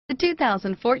The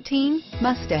 2014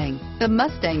 Mustang. The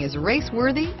Mustang is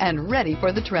race-worthy and ready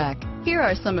for the track. Here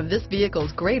are some of this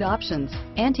vehicle's great options: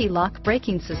 anti-lock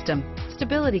braking system,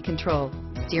 stability control,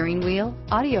 steering wheel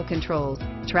audio controls,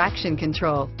 traction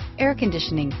control, air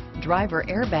conditioning, driver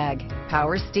airbag,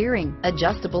 power steering,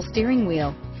 adjustable steering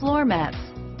wheel, floor mats,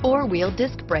 four-wheel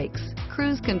disc brakes,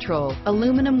 cruise control,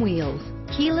 aluminum wheels,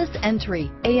 keyless entry,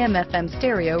 AM/FM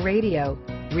stereo radio,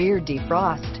 rear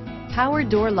defrost, power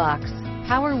door locks,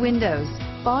 power windows,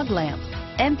 fog lamps,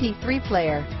 MP3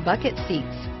 player, bucket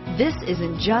seats. This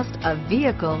isn't just a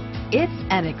vehicle, it's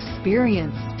an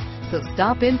experience. So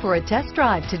stop in for a test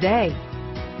drive today.